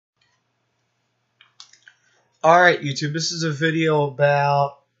Alright YouTube, this is a video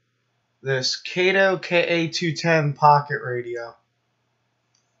about this Kaito Ka210 pocket radio.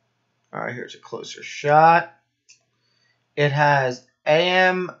 Alright, here's a closer shot. It has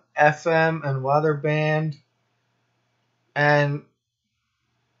AM, FM, and weather band. And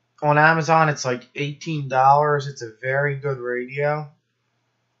on Amazon it's like $18. It's a very good radio.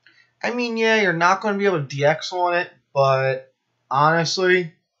 I mean, yeah, you're not going to be able to DX on it, but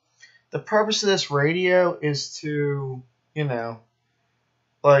honestly, the purpose of this radio is to,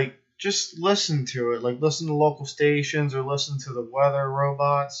 like, just listen to it. Like, listen to local stations or listen to the weather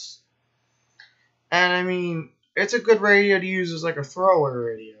robots. And, I mean, it's a good radio to use as, like, a throwaway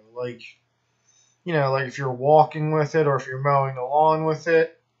radio. Like, like if you're walking with it or if you're mowing the lawn with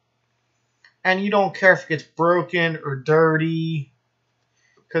it. And you don't care if it gets broken or dirty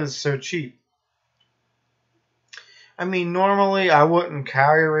because it's so cheap. I mean, normally I wouldn't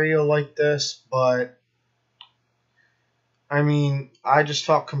carry a radio like this, but I mean, I just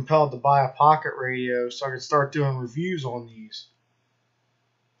felt compelled to buy a pocket radio so I could start doing reviews on these.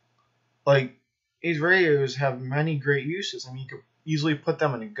 Like, these radios have many great uses. I mean, you could easily put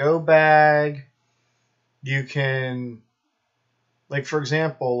them in a go bag. You can, like, for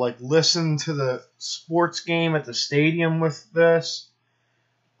example, like, listen to the sports game at the stadium with this.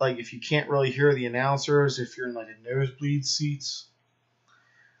 Like, if you can't really hear the announcers, if you're in, like, a nosebleed seats.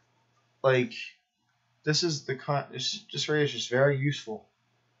 Like, this radio is just very useful.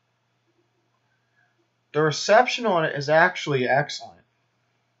 The reception on it is actually excellent.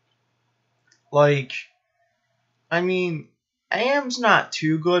 Like, I mean, AM's not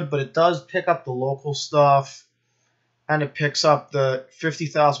too good, but it does pick up the local stuff. And it picks up the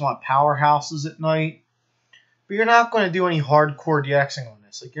 50,000 watt powerhouses at night. But you're not going to do any hardcore DXing on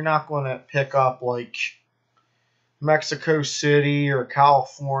this. Like, you're not going to pick up, like, Mexico City or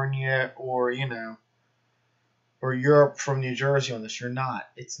California or, or Europe from New Jersey on this. You're not.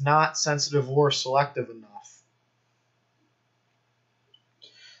 It's not sensitive or selective enough.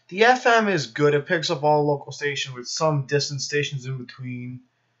 The FM is good. It picks up all local stations with some distant stations in between.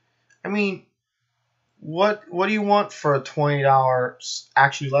 I mean, what do you want for a $20,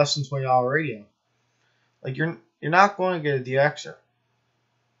 actually less than $20 radio? Like, you're not going to get a DXer.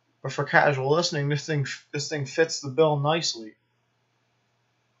 But for casual listening, this thing fits the bill nicely.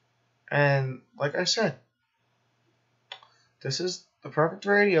 And like I said, this is the perfect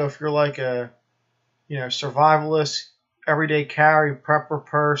radio if you're like a, survivalist, everyday carry, prepper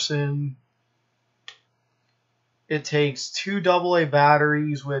person. It takes 2 AA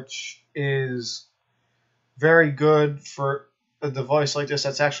batteries, which is very good for a device like this.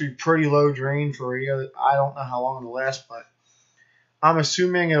 That's actually pretty low drain for radio. I don't know how long it'll last, but I'm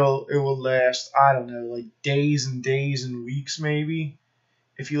assuming it will last, I don't know, like days and days and weeks maybe.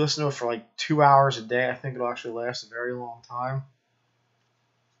 If you listen to it for like 2 hours a day, I think it'll actually last a very long time.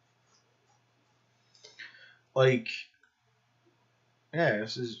 Like, yeah,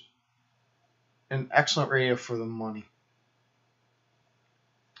 this is an excellent radio for the money.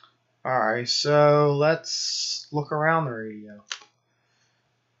 Alright, so let's look around the radio.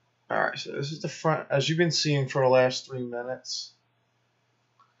 Alright, so this is the front, as you've been seeing for the last 3 minutes.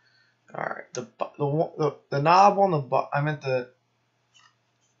 Alright, the knob on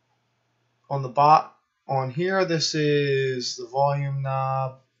the on here, this is the volume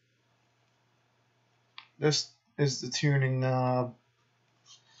knob. This is the tuning knob.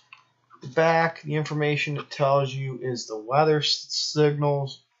 The back, the information it tells you is the weather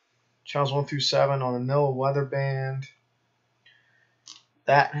signals, channels 1 through 7 on the NOAA weather band.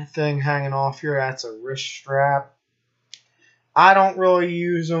 That thing hanging off here, that's a wrist strap. I don't really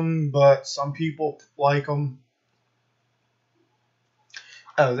use them, but some people like them.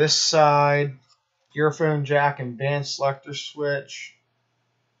 Oh, this side, earphone jack and band selector switch.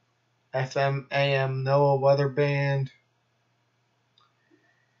 FM, AM, NOAA weather band.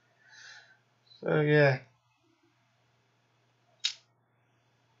 So, yeah.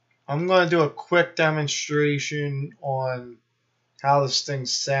 I'm going to do a quick demonstration on how this thing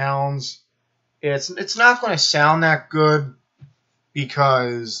sounds. It's not going to sound that good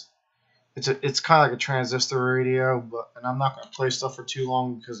because it's kind of like a transistor radio, and I'm not going to play stuff for too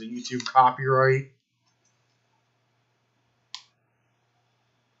long because of YouTube copyright.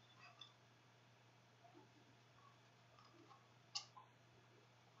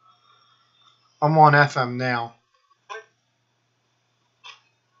 I'm on FM now.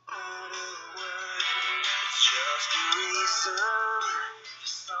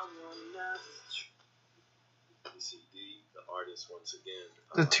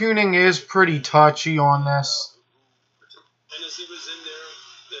 The tuning is pretty touchy on this.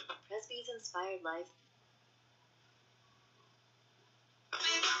 Inspired life.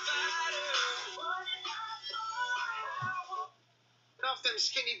 Off them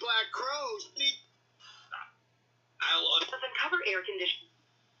skinny black crows. Doesn't cover air conditioning.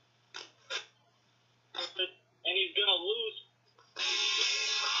 And he's gonna lose.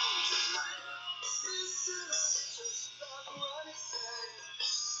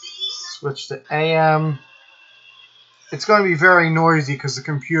 Switch to AM. It's going to be very noisy because the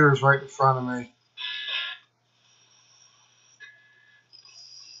computer's right in front of me.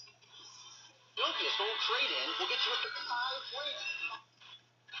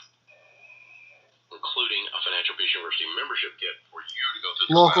 Including a Financial Peace University membership kit for you to go through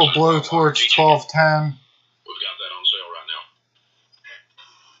the Local blowtorch 1210. We've got that on sale right now.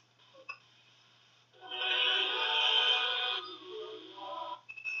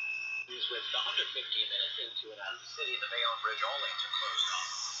 With 115 minutes into and out of the city, the Bayonne Bridge, all lanes are closed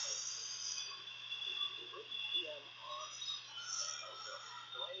off.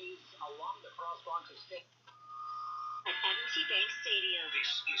 Delays along the crosswalks of state. At M&T Bank Stadium.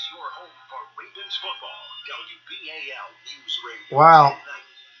 This is your home for Ravens football. WBAL News Radio. Wow.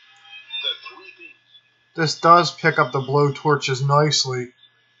 The three Bs. This does pick up the blowtorches nicely.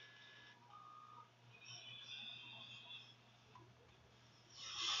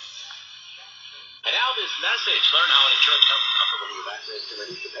 And now this message. Learn how an insurance company comfortably evacuates to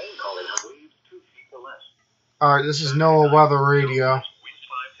reduce your pain. Call it waves 2 feet or less. Alright, this is NOAA Weather Radio. Winds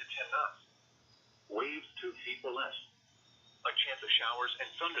 5 to 10 knots. Waves 2 feet or less. A chance of showers and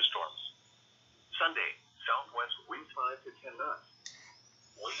thunderstorms. Sunday, southwest winds 5 to 10 knots.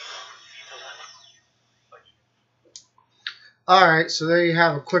 Waves 2 feet or less. Alright, so there you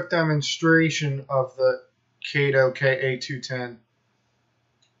have a quick demonstration of the Kaito Ka210.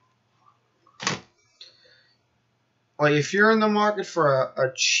 Like, if you're in the market for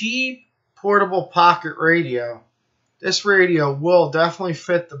a cheap portable pocket radio, this radio will definitely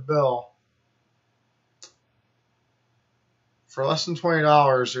fit the bill. For less than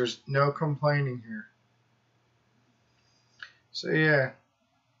 $20, there's no complaining here. So yeah,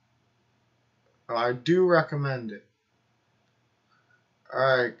 I do recommend it.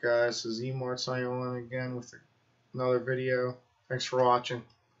 Alright guys, this is E-Mart signing on again with another video. Thanks for watching.